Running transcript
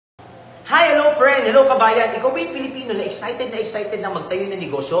Hi, hello friend, hello kabayan. Ikaw ba yung Pilipino na excited na magtayo ng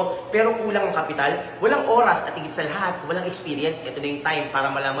negosyo pero kulang ang kapital? Walang oras at higit sa lahat, walang experience. Ito na yung time para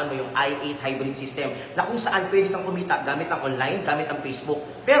malaman mo yung i8 hybrid system na kung saan pwede kang kumita gamit ang online, gamit ang Facebook.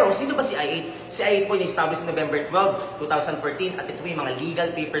 Pero sino ba si i8? Si i8 po na-establish November 12, 2014 at ito yung mga legal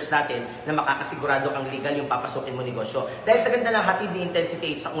papers natin na makakasigurado ang legal yung papasokin mo negosyo. Dahil sa ganda ng hatid ni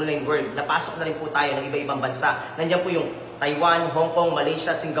Intensity 8 sa online world, napasok na rin po tayo ng iba-ibang bansa. Nandiyan po yung Taiwan, Hong Kong, Malaysia,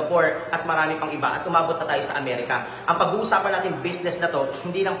 Singapore, at marami pang iba. At umabot na tayo sa Amerika. Ang pag-uusapan natin business na to,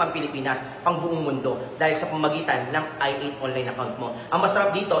 hindi lang pang Pilipinas, pang buong mundo. Dahil sa pamamagitan ng i8 online account mo. Ang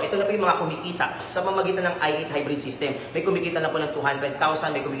masarap dito, ito na po yung mga kumikita sa pamamagitan ng i8 hybrid system. May kumikita na po ng 200,000,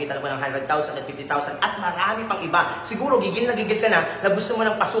 may kumikita na po ng 100,000 at 50,000, at marami pang iba. Siguro gigil ka na gusto mo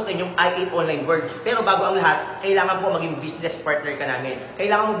nang pasukin yung i8 online world. Pero bago ang lahat, kailangan po maging business partner ka namin.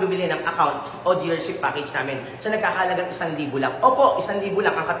 Kailangan mo bumili ng account o dealership package namin sa nagkakahalagang 1,000 lang. Opo, 1,000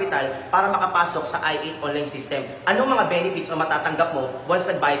 lang ang kapital para makapasok sa i8 online system. Anong mga benefits o matatanggap mo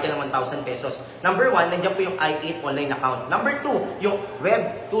once nagbayad ka ng 1,000 pesos? Number 1, nandiyan po yung i8 online account. Number 2, yung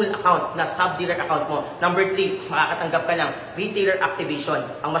web tool account na sub-dealer account mo. Number 3, makakatanggap ka ng retailer activation.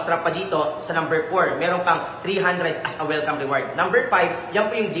 Ang masarap pa dito, sa number 4, meron kang 300 as a welcome reward. Number 5, yan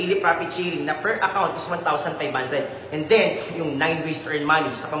po yung daily profit sharing na per account is 1,500. And then, yung 9 ways to earn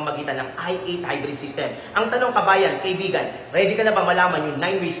money sa pamamagitan ng i8 hybrid system. Ang tanong kabayan, kaibigan, ready ka na ba malaman yung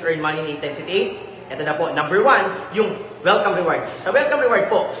 9 ways to earn money ni Intensity 8? Ito na po. Number 1, yung welcome reward. Sa welcome reward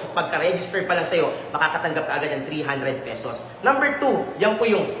po, pagka-register pa lang sa'yo, makakatanggap ka agad ng 300 pesos. Number 2, yan po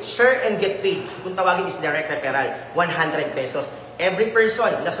yung share and get paid. Kung tawagin is direct referral, 100 pesos. Every person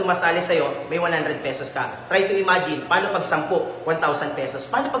na sumasali sa'yo, may 100 pesos ka. Try to imagine, paano pag 10, 1,000 pesos?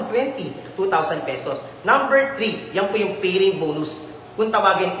 Paano pag 20, 2,000 pesos? Number 3, yan po yung pairing bonus. Kung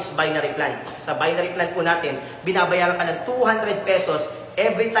tawagin is binary plan. Sa binary plan po natin, binabayaran ka ng 200 pesos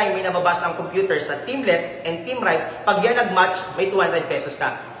every time may nababasa ang computer sa team left and team right. Pag yan nag-match, may 200 pesos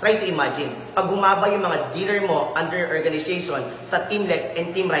ka. Try to imagine. Pag humaba yung mga dealer mo under organization sa team left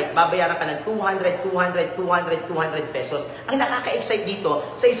and team right, babayaran ka ng 200 pesos. Ang nakaka-excite dito,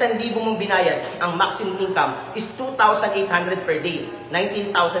 sa 1,000 mong binayad, ang maximum income is 2,800 per day,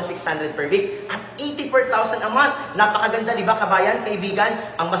 19,600 per week, at 84,000 a month. Napakaganda, di ba kabayan, kaibigan?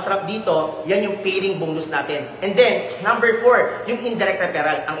 Ang masarap dito, yan yung pairing bonus natin. And then, number 4, yung indirect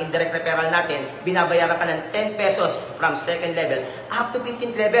referral. Ang indirect referral natin, binabayaran ka ng 10 pesos from second level up to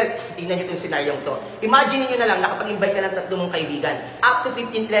 15th level. Tingnan nyo itong scenario to. Imagine nyo na lang, nakapag-invite ka ng 3 mong kaibigan. Up to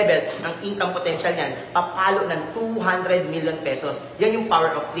 15th level, ang income potential niyan, papalo ng 200 million pesos. Yan yung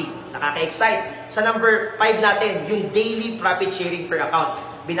power of 3. Nakaka-excite. Sa number 5 natin, yung daily profit sharing per account.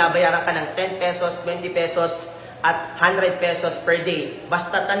 Binabayaran ka ng 10 pesos, 20 pesos, at 100 pesos per day.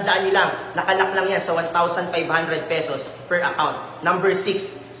 Basta tandaan nyo lang, nakalak lang yan sa 1,500 pesos per account. Number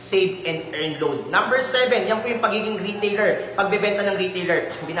 6, save and earn loan. Number 7, yan po yung pagiging retailer. Pagbebenta ng retailer,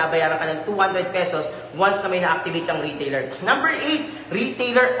 binabayaran ka ng 200 pesos once na may na-activate kang retailer. Number 8,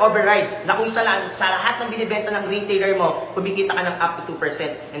 retailer override. Na kung sa lahat ng binibenta ng retailer mo, kumikita ka ng up to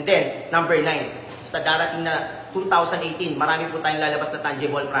 2%. And then, number 9, sa darating na 2018, marami po tayong lalabas na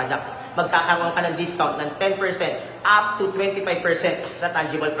tangible product. Magkakaroon ka ng discount ng 10% up to 25% sa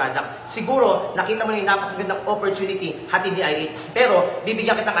tangible product. Siguro, nakita mo na yung napakagandang opportunity hatid ni i8. Pero,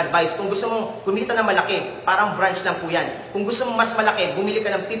 bibigyan kitang advice. Kung gusto mong kumita ng malaki, parang branch lang po yan. Kung gusto mong mas malaki, bumili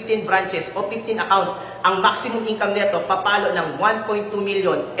ka ng 15 branches o 15 accounts. Ang maximum income neto, papalo ng 1.2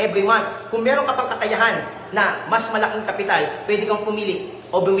 million every month. Kung meron ka pang kakayahan na mas malaking kapital, pwede kang pumili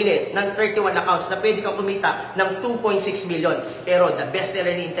o bumili ng 31 accounts na pwede kang kumita ng 2.6 million. Pero the best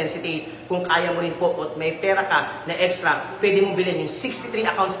seller ni Intensity, kung kaya mo rin po at may pera ka na extra, pwede mong bilhin yung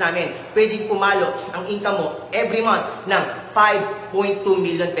 63 accounts namin. Pwede pumalo ang income mo every month ng 5.2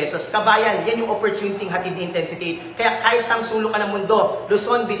 million pesos. Kabayan, yan yung opportunity hatid ni Intensity. Kaya kahit sang sulok ka ng mundo,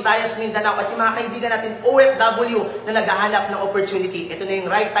 Luzon, Visayas, Mindanao, at yung mga kaibigan natin OFW na naghahanap ng opportunity, ito na yung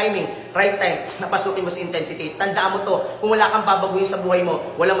right timing, right time na pasukin mo sa Intensity. Tandaan mo to, kung wala kang babaguhin sa buhay mo,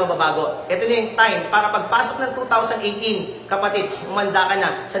 walang mababago. Ito na yung time para pagpasok ng 2018, kapatid, umanda ka na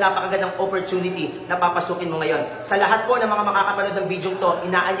sa napakagandang opportunity na papasukin mo ngayon. Sa lahat po ng mga makakapanood ng video to,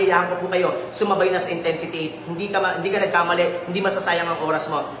 inaanyayahan ko po kayo, sumabay na sa Intensity 8. Hindi ka nagkamali, hindi masasayang ang oras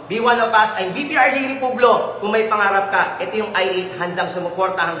mo. Be one of us, I'm VPR Publo. Kung may pangarap ka, ito yung i8 handang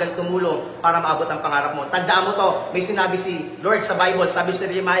sumuporta hanggang tumulong para maabot ang pangarap mo. Tandaan mo to, may sinabi si Lord sa Bible, sabi sa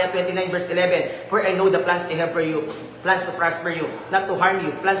Jeremiah 29 verse 11, for I know the plans I have for you, plans to prosper you, not to harm you,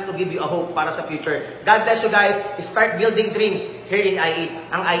 plans to give you a hope para sa future. God bless you guys. Start building dreams here in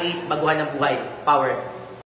i8. Ang i8, baguhan ng buhay. Power.